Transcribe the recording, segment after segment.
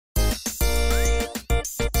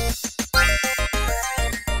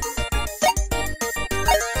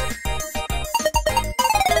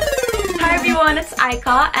everyone, it's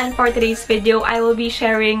Aika, and for today's video I will be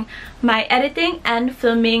sharing my editing and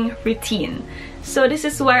filming routine. So this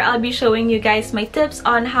is where I'll be showing you guys my tips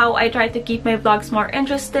on how I try to keep my vlogs more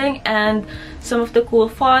interesting and some of the cool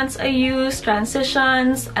fonts I use,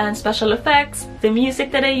 transitions, and special effects, the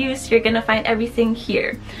music that I use. You're gonna find everything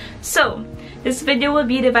here. So this video will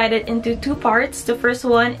be divided into two parts. The first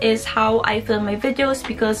one is how I film my videos,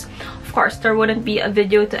 because of course there wouldn't be a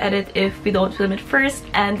video to edit if we don't film it first.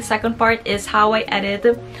 And the second part is how I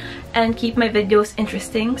edit and keep my videos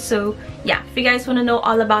interesting. So yeah, if you guys want to know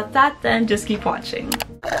all about that, then just keep watching.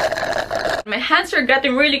 My hands are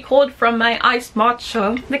getting really cold from my iced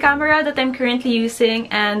matcha. The camera that I'm currently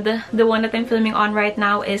using and the one that I'm filming on right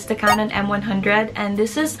now is the Canon M100, and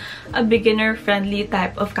this is a beginner friendly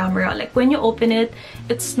type of camera. Like when you open it,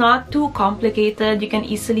 it's not too complicated. You can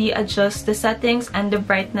easily adjust the settings and the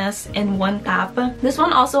brightness in one tap. This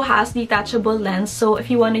one also has detachable lens, so if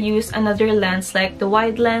you want to use another lens like the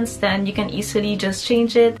wide lens, then you can easily just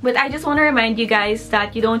change it. But I just want to remind you guys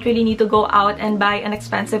that you don't really need to go out and buy an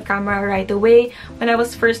expensive camera right away. When I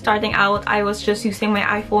was first starting out, I was just using my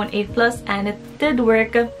iPhone 8 Plus and it did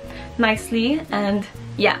work nicely. And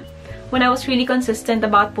yeah, when I was really consistent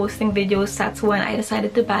about posting videos, that's when I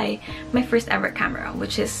decided to buy my first ever camera,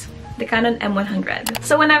 which is the Canon M100.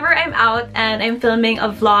 So whenever I'm out and I'm filming a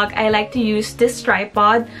vlog, I like to use this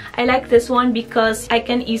tripod. I like this one because I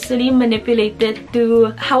can easily manipulate it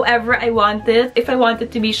to however I want it. If I want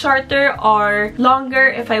it to be shorter or longer,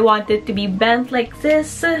 if I want it to be bent like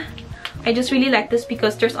this. I just really like this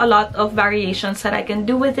because there's a lot of variations that I can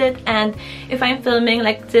do with it. And if I'm filming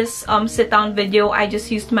like this sit-down video, I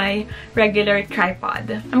just used my regular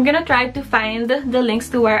tripod. I'm gonna try to find the links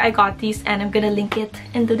to where I got these, and I'm gonna link it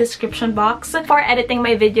in the description box. For editing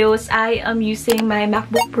my videos, I am using my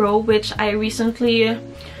MacBook Pro, which I recently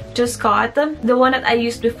just got. The one that I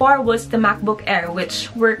used before was the MacBook Air,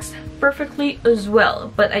 which works perfectly as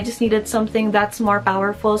well, but I just needed something that's more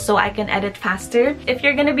powerful so I can edit faster. If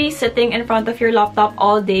you're gonna be sitting in front of your laptop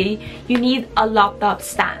all day, you need a laptop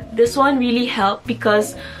stand. This one really helped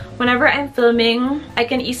because whenever I'm filming, I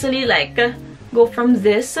can easily like go from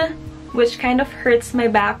this, which kind of hurts my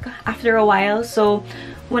back after a while. So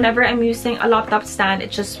whenever I'm using a laptop stand, it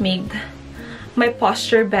just made my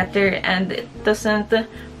posture better and it doesn't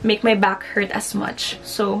make my back hurt as much.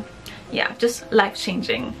 So yeah, just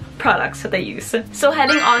life-changing products that I use. So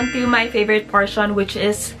heading on to my favorite portion, which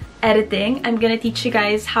is editing. I'm gonna teach you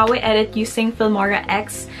guys how I edit using Filmora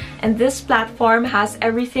X, and this platform has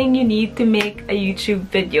everything you need to make a YouTube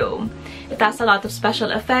video. It has a lot of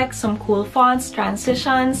special effects, some cool fonts,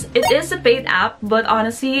 transitions. It is a paid app, but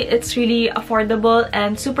honestly, it's really affordable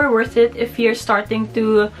and super worth it if you're just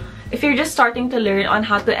starting to learn on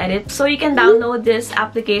how to edit. So you can download this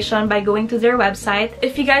application by going to their website.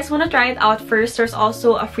 If you guys want to try it out first, there's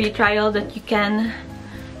also a free trial that you can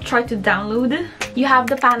try to download. You have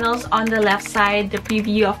the panels on the left side, the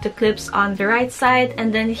preview of the clips on the right side,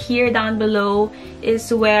 and then here down below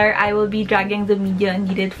is where I will be dragging the media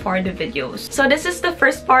needed for the videos. So this is the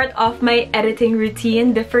first part of my editing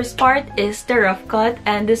routine. The first part is the rough cut,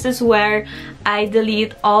 and this is where I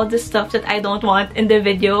delete all the stuff that I don't want in the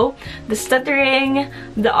video. The stuttering,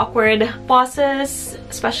 the awkward pauses,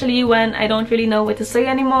 especially when I don't really know what to say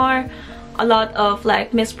anymore. A lot of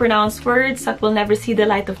like mispronounced words that will never see the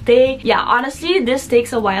light of day. Yeah, honestly, this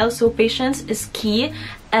takes a while, so patience is key.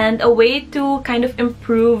 And a way to kind of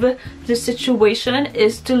improve the situation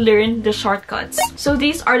is to learn the shortcuts. So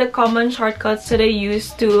these are the common shortcuts that I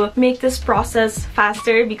use to make this process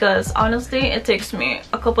faster, because honestly, it takes me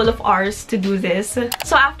a couple of hours to do this.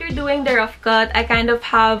 So after doing the rough cut, I kind of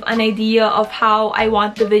have an idea of how I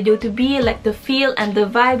want the video to be, like the feel and the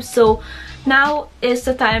vibe. So now is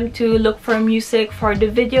the time to look for music for the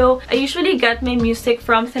video. I usually get my music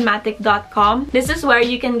from thematic.com. This is where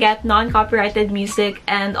you can get non-copyrighted music,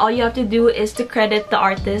 and all you have to do is to credit the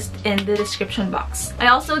artist in the description box. I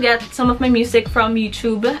also get some of my music from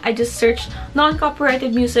YouTube. I just search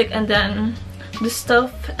non-copyrighted music and then the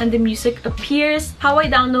stuff and the music appears. How I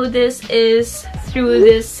download this is through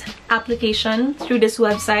this application, through this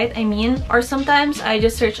website I mean, or sometimes I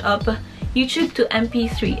just search up YouTube to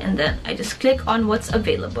MP3 and then I just click on what's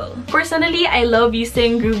available. Personally, I love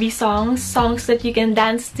using groovy songs, songs that you can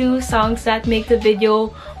dance to, songs that make the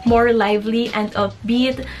video more lively and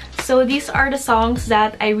upbeat. So these are the songs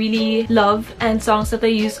that I really love and songs that I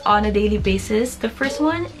use on a daily basis. The first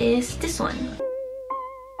one is this one.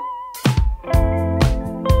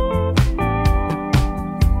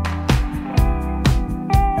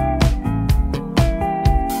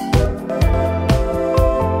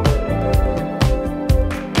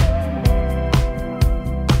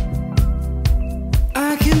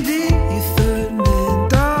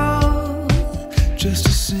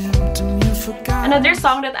 Another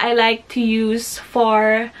song that I like to use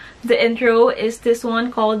for the intro is this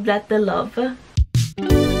one called Let the Love.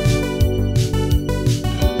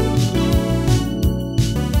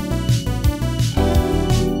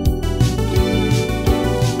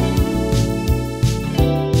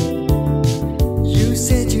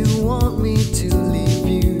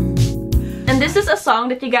 This is a song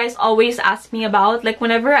that you guys always ask me about. Like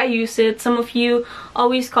whenever I use it, some of you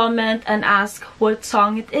always comment and ask what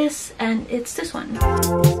song it is, and it's this one.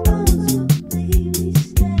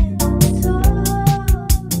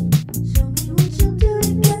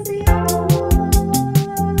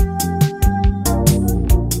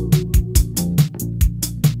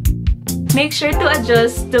 Make sure to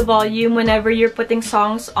adjust the volume whenever you're putting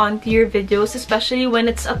songs onto your videos, especially when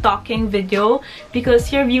it's a talking video,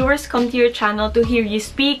 because your viewers come to your channel to hear you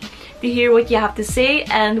speak, to hear what you have to say,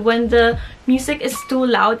 and when the music is too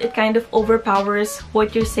loud, it kind of overpowers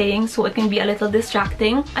what you're saying, so it can be a little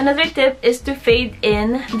distracting. Another tip is to fade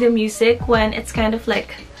in the music when it's kind of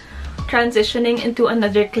like transitioning into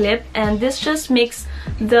another clip, and this just makes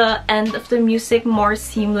the end of the music more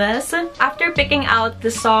seamless. After picking out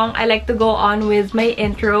the song, I like to go on with my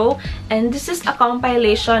intro, and this is a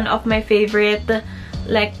compilation of my favorite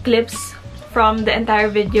like clips from the entire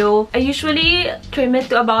video. I usually trim it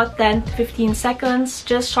to about 10 to 15 seconds,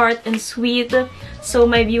 just short and sweet, so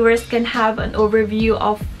my viewers can have an overview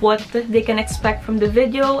of what they can expect from the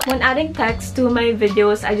video. When adding text to my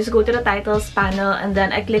videos, I just go to the titles panel and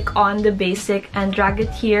then I click on the basic and drag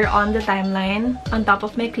it here on the timeline on top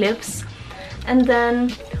of my clips. And then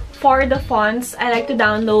for the fonts, I like to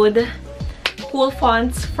download cool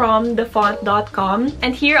fonts from thefont.com,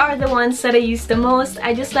 and here are the ones that I use the most.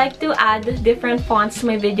 I just like to add different fonts to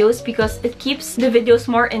my videos because it keeps the videos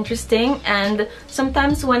more interesting, and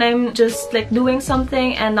sometimes when I'm just like doing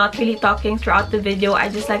something and not really talking throughout the video, I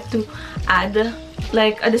just like to add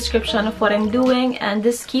like a description of what I'm doing, and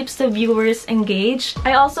this keeps the viewers engaged.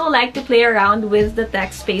 I also like to play around with the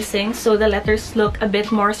text spacing so the letters look a bit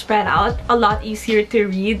more spread out, a lot easier to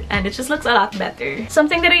read, and it just looks a lot better.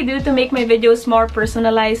 Something that I do to make my videos more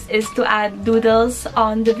personalized is to add doodles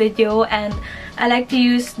on the video, and I like to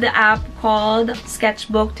use the app called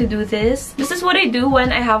Sketchbook to do this. This is what I do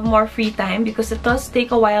when I have more free time because it does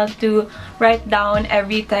take a while to write down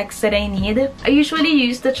every text that I need. I usually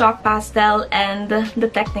use the chalk pastel and the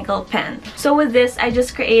technical pen. So with this, I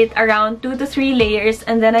just create around 2 to 3 layers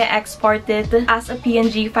and then I export it as a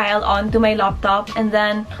PNG file onto my laptop. And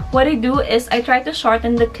then what I do is I try to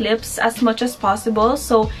shorten the clips as much as possible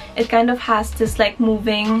so it kind of has this like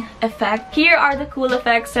moving effect. Here are the cool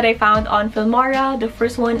effects that I found on Filmora. The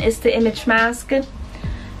first one is the image mask.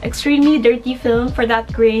 Extremely dirty film for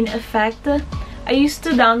that grain effect. I used to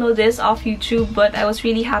download this off YouTube, but I was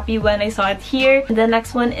really happy when I saw it here. The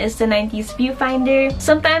next one is the 90s viewfinder.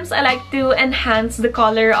 Sometimes I like to enhance the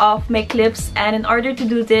color of my clips, and in order to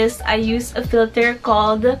do this, I use a filter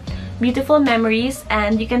called Beautiful Memories,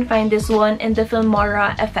 and you can find this one in the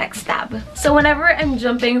Filmora effects tab. So whenever I'm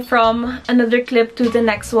jumping from another clip to the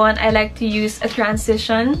next one, I like to use a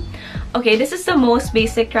transition. Okay, this is the most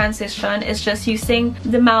basic transition. It's just using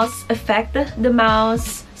the mouse effect, the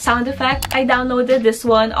mouse sound effect. I downloaded this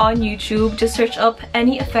one on YouTube. Just search up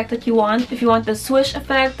any effect that you want. If you want the swish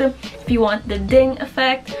effect, if you want the ding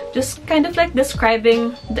effect, just kind of like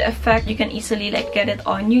describing the effect, you can easily like get it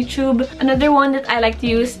on YouTube. Another one that I like to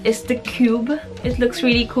use is the cube. It looks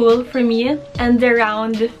really cool for me. And the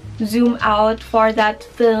round zoom out for that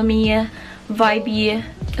filmy, vibey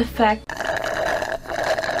effect.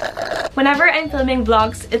 Whenever I'm filming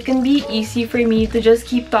vlogs, it can be easy for me to just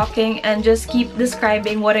keep talking and just keep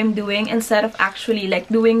describing what I'm doing instead of actually like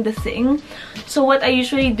doing the thing. So what I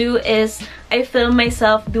usually do is I film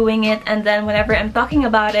myself doing it, and then whenever I'm talking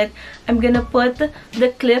about it, I'm gonna put the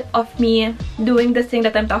clip of me doing the thing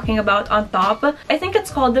that I'm talking about on top. I think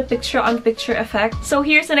it's called the picture-on-picture effect. So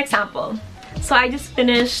here's an example. So I just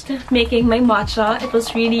finished making my matcha. It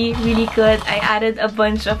was really good. I added a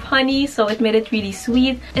bunch of honey, so it made it really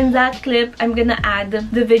sweet. In that clip, I'm gonna add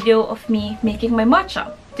the video of me making my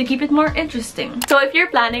matcha to keep it more interesting. So if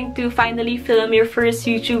you're planning to finally film your first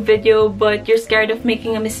YouTube video but you're scared of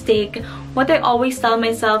making a mistake, what I always tell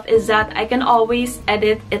myself is that I can always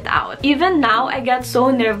edit it out. Even now, I get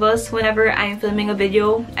so nervous whenever I'm filming a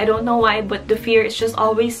video. I don't know why, but the fear is just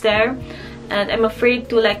always there. And I'm afraid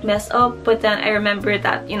to like mess up, but then I remember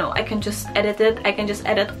that, you know, I can just edit it. I can just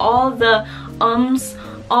edit all the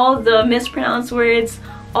all the mispronounced words,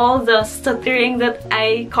 all the stuttering that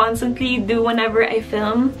I constantly do whenever I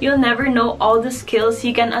film. You'll never know all the skills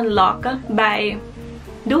you can unlock by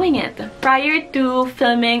doing it. Prior to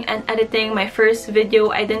filming and editing my first video,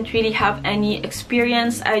 I didn't really have any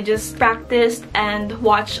experience. I just practiced and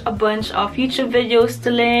watched a bunch of YouTube videos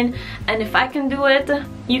to learn, and if I can do it,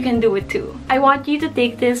 you can do it too. I want you to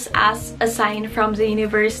take this as a sign from the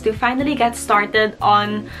universe to finally get started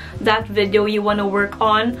on that video you want to work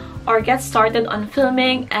on, or get started on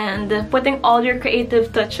filming and putting all your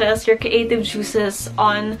creative touches, your creative juices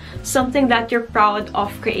on something that you're proud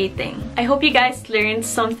of creating. I hope you guys learned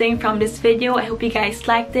something from this video. I hope you guys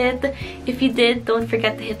liked it. If you did, don't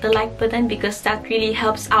forget to hit the like button because that really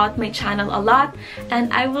helps out my channel a lot.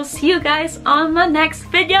 And I will see you guys on my next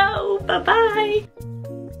video. Bye bye!